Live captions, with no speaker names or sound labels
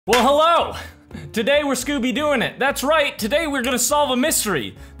Well, hello! Today we're Scooby-Dooing it. That's right, today we're gonna solve a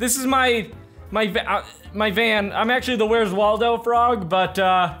mystery. This is my van. I'm actually the Where's Waldo frog, but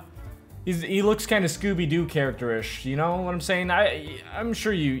he looks kind of Scooby-Doo character-ish, you know what I'm saying? I'm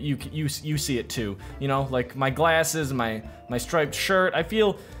sure you see it too. You know, like my glasses, my striped shirt. I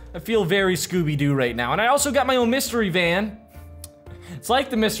feel very Scooby-Doo right now. And I also got my own mystery van. It's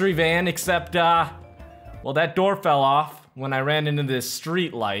like the mystery van, except well, that door fell off when I ran into this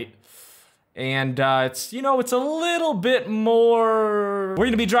street light. And it's, you know, it's a little bit more... We're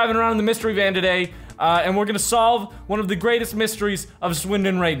gonna be driving around in the mystery van today, and we're gonna solve one of the greatest mysteries of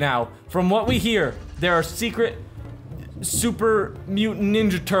Swindon right now. From what we hear, there are secret super mutant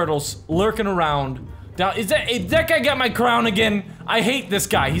ninja turtles lurking around. Now, is that guy got my crown again? I hate this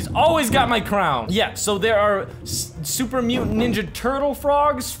guy. He's always got my crown. Yeah, so there are super mutant ninja turtle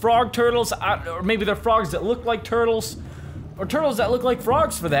frogs, frog turtles, or maybe they're frogs that look like turtles, or turtles that look like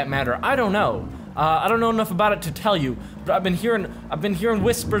frogs for that matter. I don't know. I don't know enough about it to tell you, but I've been hearing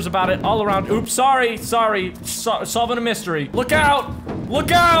whispers about it all around. Oops, sorry, solving a mystery. Look out!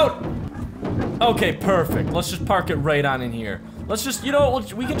 Look out! Okay, perfect. Let's just park it right on in here. Let's just, you know,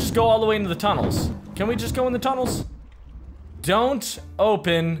 we can just go all the way into the tunnels. Can we just go in the tunnels? Don't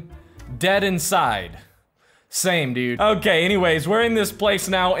open, dead inside. Same, dude. Okay, anyways, we're in this place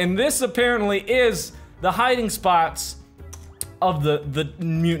now, and this apparently is the hiding spots of the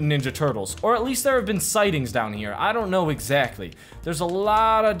mutant ninja turtles. Or at least there have been sightings down here. I don't know exactly. There's a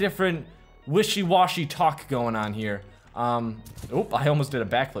lot of different wishy-washy talk going on here. Oh, I almost did a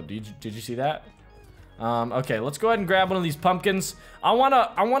backflip. Did you see that? Okay, let's go ahead and grab one of these pumpkins. I want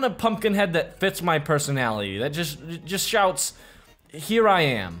a pumpkin head that fits my personality. That just shouts, "Here I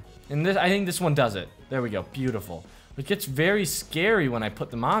am." And I think this one does it. There we go, beautiful. It gets very scary when I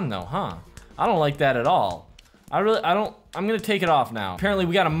put them on though, huh? I don't like that at all. I'm gonna take it off now. Apparently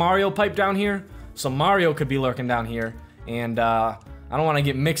we got a Mario pipe down here, so Mario could be lurking down here. And I don't wanna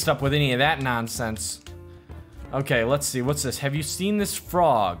get mixed up with any of that nonsense. Okay, let's see, what's this? Have you seen this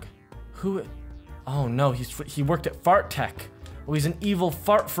frog? Who? Oh no, he worked at Fart Tech. Oh, he's an evil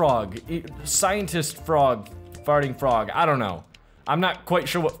fart frog. Scientist frog, farting frog, I don't know. I'm not quite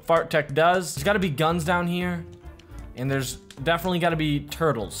sure what Fart Tech does. There's gotta be guns down here. And there's definitely gotta be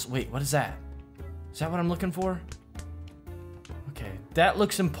turtles. Wait, what is that? Is that what I'm looking for? Okay, that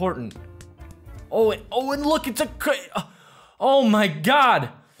looks important. Oh, and look, it's oh my God.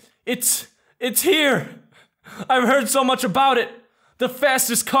 It's here. I've heard so much about it. The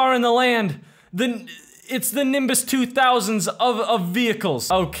fastest car in the land. It's the Nimbus 2000s of vehicles.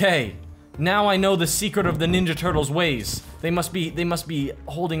 Okay, now I know the secret of the Ninja Turtles' ways. They must be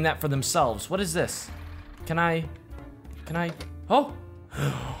holding that for themselves. What is this? Can I? Oh,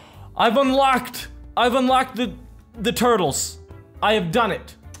 I've unlocked the turtles. I have done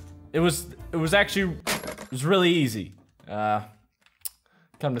it. It was really easy.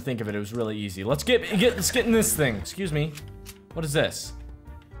 Come to think of it, it was really easy. Let's get in this thing. Excuse me. What is this?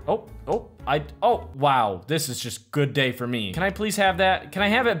 Oh, wow, this is just good day for me. Can I please have that? Can I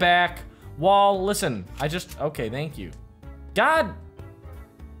have it back? Wall, listen, okay, thank you. God.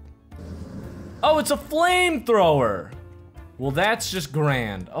 Oh, it's a flamethrower. Well, that's just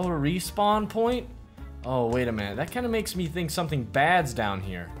grand. Oh, a respawn point? Oh, wait a minute, that kind of makes me think something bad's down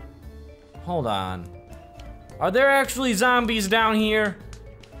here. Hold on. Are there actually zombies down here?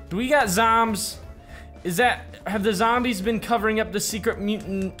 Do we got zombs? Have the zombies been covering up the secret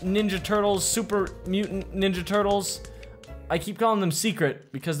mutant ninja turtles, super mutant ninja turtles? I keep calling them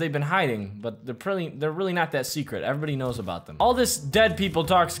secret because they've been hiding, but they're really not that secret. Everybody knows about them. All this dead people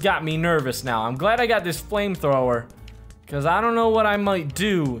talk's got me nervous now. I'm glad I got this flamethrower, because I don't know what I might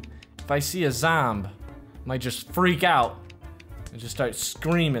do if I see a zomb. Might just freak out and just start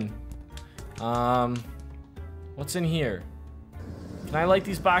screaming. What's in here? Can I light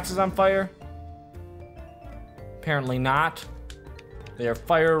these boxes on fire? Apparently not. They are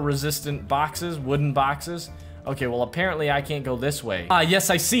fire-resistant boxes, wooden boxes. Okay, well apparently I can't go this way. Ah,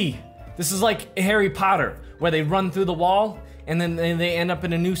 yes, I see. This is like Harry Potter, where they run through the wall, and then they end up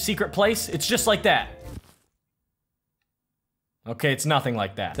in a new secret place. It's just like that. Okay, it's nothing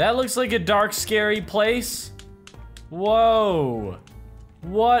like that. That looks like a dark, scary place. Whoa.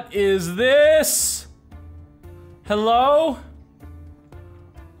 What is this? Hello?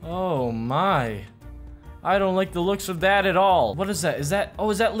 Oh my. I don't like the looks of that at all. What is that? Is that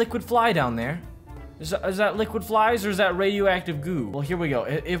liquid fly down there? Is that liquid flies or is that radioactive goo? Well, here we go.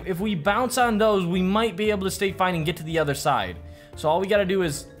 If we bounce on those, we might be able to stay fine and get to the other side. So all we gotta do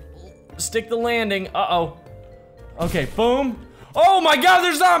is stick the landing. Uh-oh. Okay, boom. Oh my God,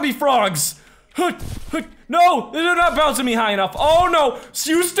 there's zombie frogs! No, they're not bouncing me high enough. Oh no,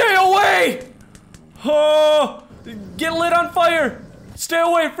 you stay away. Oh, get lit on fire. Stay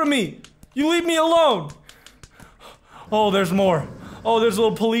away from me. You leave me alone. Oh, there's more. Oh, there's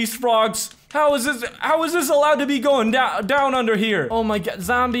little police frogs. How is this allowed to be going down under here? Oh my god,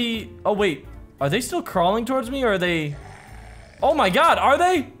 zombie. Oh wait, are they still crawling towards me or are they? Oh my god, are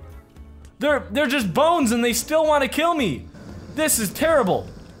they? They're just bones and they still want to kill me. This is terrible.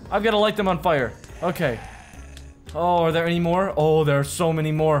 I've got to light them on fire. Okay. Oh, are there any more? Oh, there are so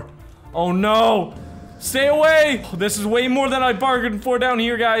many more. Oh no! Stay away! This is way more than I bargained for down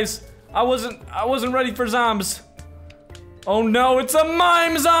here, guys. I wasn't ready for zombies. Oh no, it's a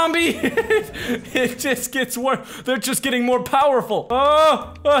mime zombie! It just gets worse. They're just getting more powerful.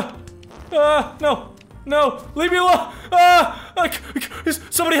 No. No, leave me alone.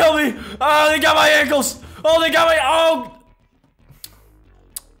 Somebody help me. They got my ankles. Oh, they got my, oh.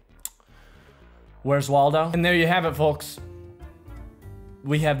 Where's Waldo? And there you have it, folks.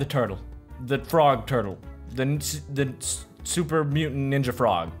 We have the turtle. The frog turtle. The super mutant ninja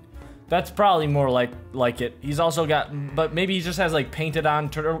frog. That's probably more like it. He's also got, but maybe he just has like painted on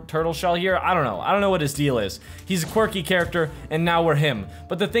turtle shell here. I don't know. I don't know what his deal is. He's a quirky character, and now we're him.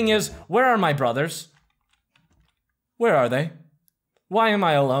 But the thing is, where are my brothers? Where are they? Why am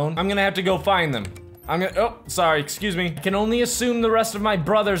I alone? I'm gonna have to go find them. Oh, sorry, excuse me. I can only assume the rest of my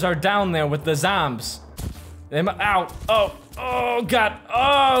brothers are down there with the zombs. Ow, oh god,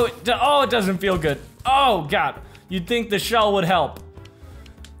 oh, it doesn't feel good. Oh god, you'd think the shell would help.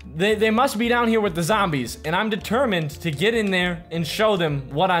 They must be down here with the zombies, and I'm determined to get in there and show them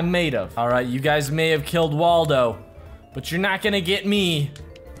what I'm made of. All right, you guys may have killed Waldo, but you're not gonna get me.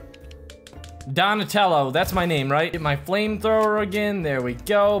 Donatello, that's my name, right? Get my flamethrower again, there we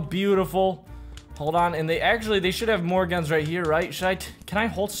go, beautiful. Hold on, and they should have more guns right here, right? Can I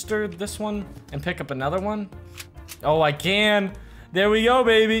holster this one and pick up another one? Oh, I can. There we go,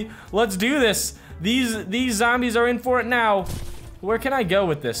 baby. Let's do this. These zombies are in for it now. Where can I go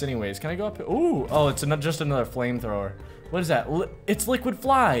with this anyways? Can I go up here? Ooh, oh, it's just another flamethrower. What is that? It's liquid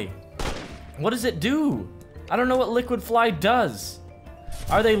fly. What does it do? I don't know what liquid fly does.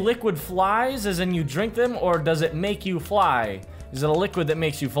 Are they liquid flies, as in you drink them, or does it make you fly? Is it a liquid that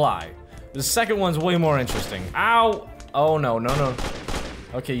makes you fly? The second one's way more interesting. Ow! Oh, no.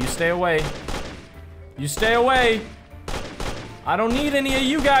 Okay, you stay away. You stay away. I don't need any of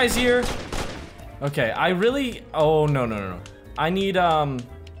you guys here. Okay, oh, no. I need, oh,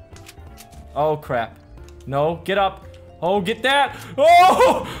 crap. No, get up. Oh, get that.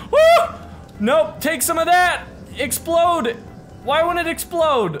 Oh! Woo! Nope, take some of that. Explode. Why wouldn't it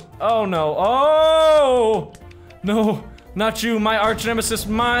explode? Oh, no. Oh! No, not you, my arch nemesis,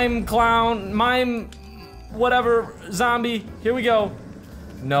 mime whatever, zombie. Here we go.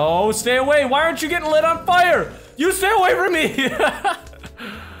 No, stay away. Why aren't you getting lit on fire? You stay away from me.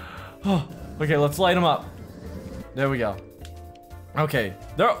 Oh, okay, let's light them up. There we go. Okay,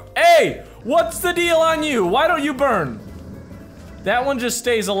 hey, what's the deal on you? Why don't you burn? That one just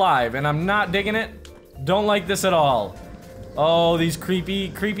stays alive, and I'm not digging it. Don't like this at all. Oh, these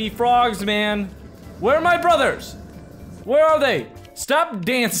creepy frogs, man. Where are my brothers? Where are they? Stop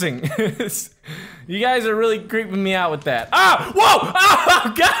dancing. You guys are really creeping me out with that. Ah! Whoa!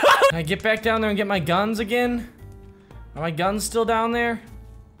 Oh, God! Can I get back down there and get my guns again? Are my guns still down there?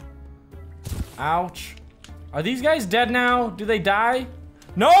 Ouch. Are these guys dead now? Do they die?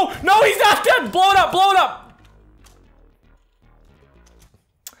 No, he's not dead! Blow it up!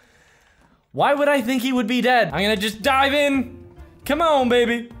 Why would I think he would be dead? I'm gonna just dive in. Come on,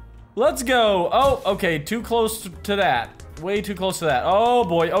 baby. Let's go. Oh, okay, too close to that. Way too close to that. Oh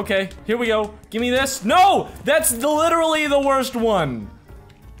boy, okay, here we go. Give me this. No, that's literally the worst one.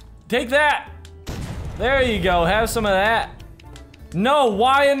 Take that. There you go, have some of that. No,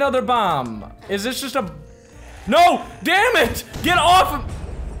 why another bomb? Is this just a... No, damn it! Get off of...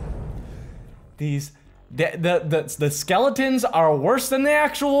 The skeletons are worse than the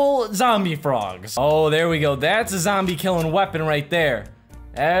actual zombie frogs. Oh, there we go. That's a zombie killing weapon right there.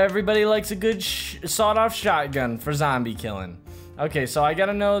 Everybody likes a good sawed-off shotgun for zombie killing. Okay, so I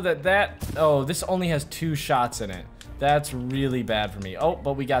gotta know oh, this only has 2 shots in it. That's really bad for me. Oh,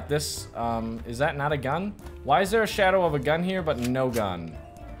 but we got this. Is that not a gun? Why is there a shadow of a gun here, but no gun?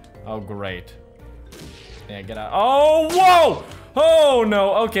 Oh, great. Yeah, get out. Oh, whoa! Oh,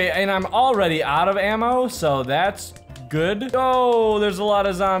 no. Okay, and I'm already out of ammo, so that's good. Oh, there's a lot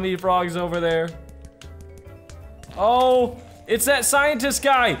of zombie frogs over there. Oh, it's that scientist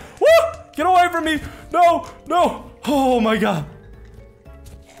guy. Woo! Get away from me. No. Oh, my God.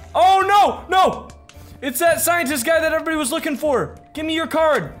 Oh, no. It's that scientist guy that everybody was looking for. Give me your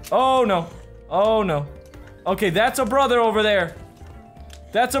card. Oh, no. Oh no. Okay, that's a brother over there.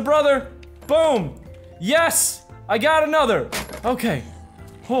 That's a brother. Boom. Yes, I got another. Okay.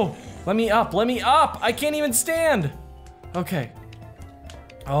 Oh, let me up, let me up. I can't even stand. Okay.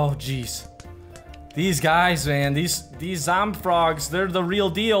 Oh, jeez. These guys, man, these zombie frogs, they're the real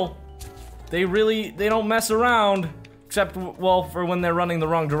deal. They don't mess around. Except, well, for when they're running the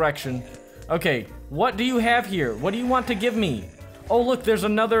wrong direction. Okay, what do you have here? What do you want to give me? Oh, look, there's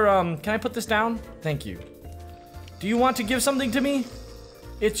another, can I put this down? Thank you. Do you want to give something to me?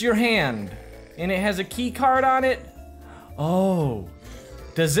 It's your hand. And it has a key card on it. Oh.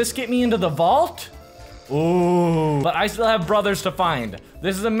 Does this get me into the vault? Ooh. But I still have brothers to find.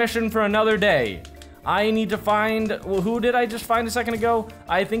 This is a mission for another day. I need to find, well, who did I just find a second ago?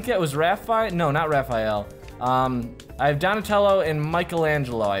 I think that was Raphael. No, not Raphael. I have Donatello and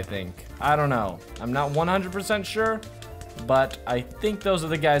Michelangelo, I think. I don't know. I'm not 100% sure, but I think those are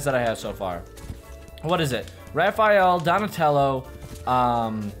the guys that I have so far. What is it? Raphael, Donatello,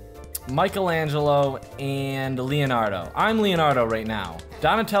 Michelangelo, and Leonardo. I'm Leonardo right now.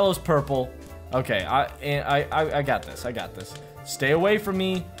 Donatello's purple. Okay, I got this. I got this. Stay away from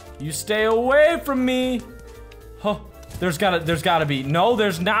me. You stay away from me. Oh, there's gotta be. No,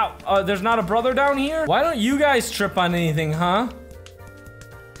 there's not a brother down here? Why don't you guys trip on anything, huh?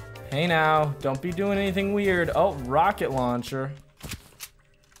 Hey now, don't be doing anything weird. Oh, rocket launcher.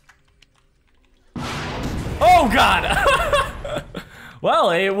 Oh God!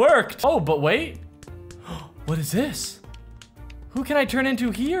 Well, it worked. Oh, but wait. What is this? Who can I turn into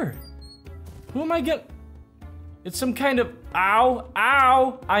here? Who am I get? It's some kind of, ow,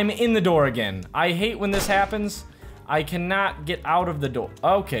 ow. I'm in the door again. I hate when this happens. I cannot get out of the door.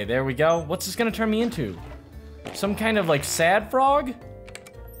 Okay, there we go. What's this gonna turn me into? Some kind of like sad frog?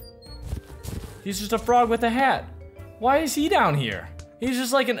 He's just a frog with a hat. Why is he down here? He's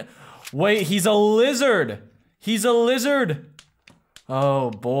just like an, wait, he's a lizard. He's a lizard. Oh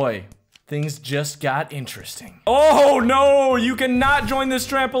boy, things just got interesting. Oh no, you cannot join this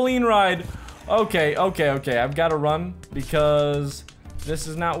trampoline ride. Okay, I've gotta run because this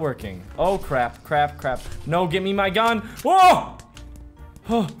is not working. Oh crap, crap, crap. No, get me my gun. Whoa!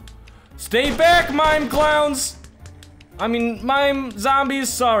 Oh. Stay back, mime clowns. I mean, mime zombies,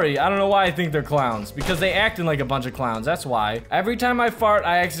 sorry. I don't know why I think they're clowns. Because they acting like a bunch of clowns, that's why. Every time I fart,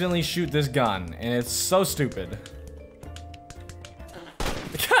 I accidentally shoot this gun. And it's so stupid.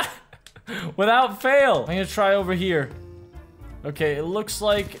 Without fail. I'm gonna try over here. Okay, it looks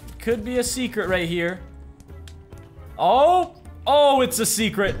like it could be a secret right here. Oh, oh, it's a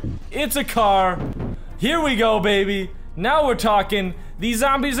secret. It's a car. Here we go, baby. Now we're talking. These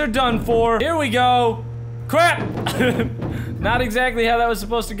zombies are done for. Here we go. Crap. Not exactly how that was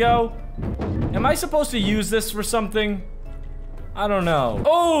supposed to go. Am I supposed to use this for something? I don't know.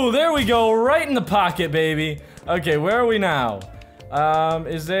 Oh, there we go. Right in the pocket, baby. Okay, where are we now?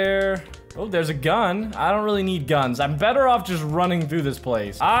 Is there... Oh, there's a gun. I don't really need guns. I'm better off just running through this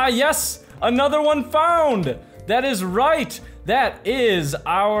place. Ah, yes! Another one found! That is right! That is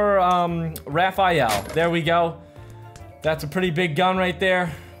our, Raphael. There we go. That's a pretty big gun right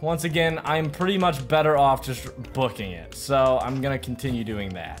there. Once again, I'm pretty much better off just booking it. So, I'm gonna continue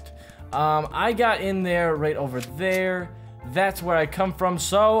doing that. I got in there right over there. That's where I come from,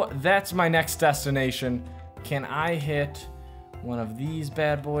 so that's my next destination. Can I hit... one of these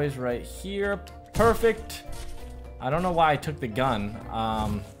bad boys right here? Perfect. I don't know why I took the gun.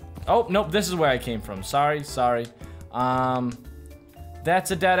 Oh, nope, this is where I came from. Sorry.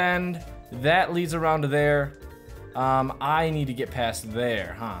 That's a dead end. That leads around to there. I need to get past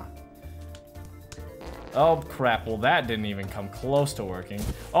there, huh? Oh, crap. Well, that didn't even come close to working.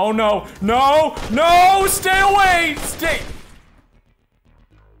 Oh, no. No! No! Stay away! Stay...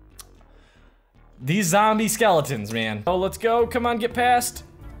 These zombie skeletons, man. Oh, let's go. Come on, get past.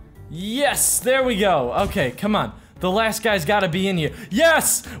 Yes, there we go. Okay, come on. The last guy's gotta be in here.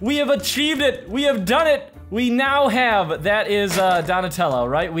 Yes, we have achieved it. We have done it. We now have, that is Donatello,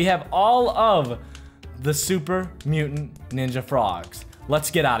 right? We have all of the Super Mutant Ninja Frogs.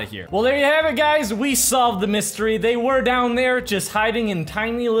 Let's get out of here. Well, there you have it, guys. We solved the mystery. They were down there just hiding in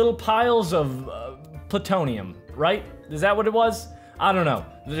tiny little piles of plutonium, right? Is that what it was? I don't know.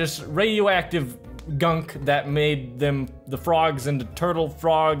 They're just radioactive gunk that made them the frogs into turtle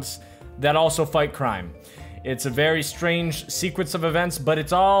frogs that also fight crime. It's a very strange sequence of events, but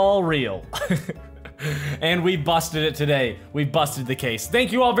it's all real. And we busted it today. We busted the case.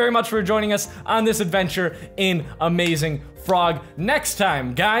 Thank you all very much for joining us on this adventure in Amazing Frog. Next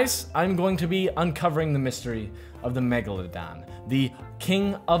time, guys, I'm going to be uncovering the mystery of the Megalodon, the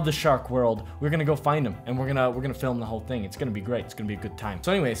king of the shark world. We're gonna go find him, and we're gonna film the whole thing. It's gonna be great. It's gonna be a good time.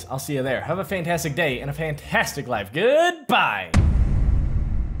 So anyways, I'll see you there. Have a fantastic day and a fantastic life. Goodbye.